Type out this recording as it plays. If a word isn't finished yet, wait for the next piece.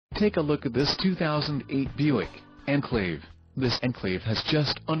take a look at this 2008 Buick Enclave. This Enclave has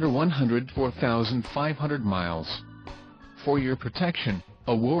just under 104,500 miles. For your protection,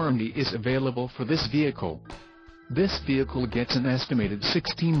 a warranty is available for this vehicle. This vehicle gets an estimated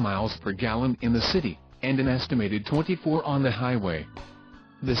 16 miles per gallon in the city, and an estimated 24 on the highway.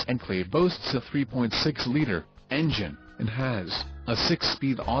 This Enclave boasts a 3.6-liter engine, and has a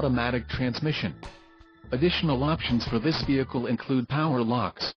 6-speed automatic transmission. Additional options for this vehicle include power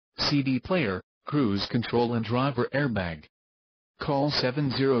locks, CD player, cruise control and driver airbag. Call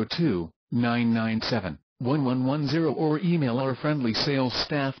 702-997-1110 or email our friendly sales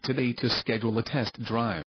staff today to schedule a test drive.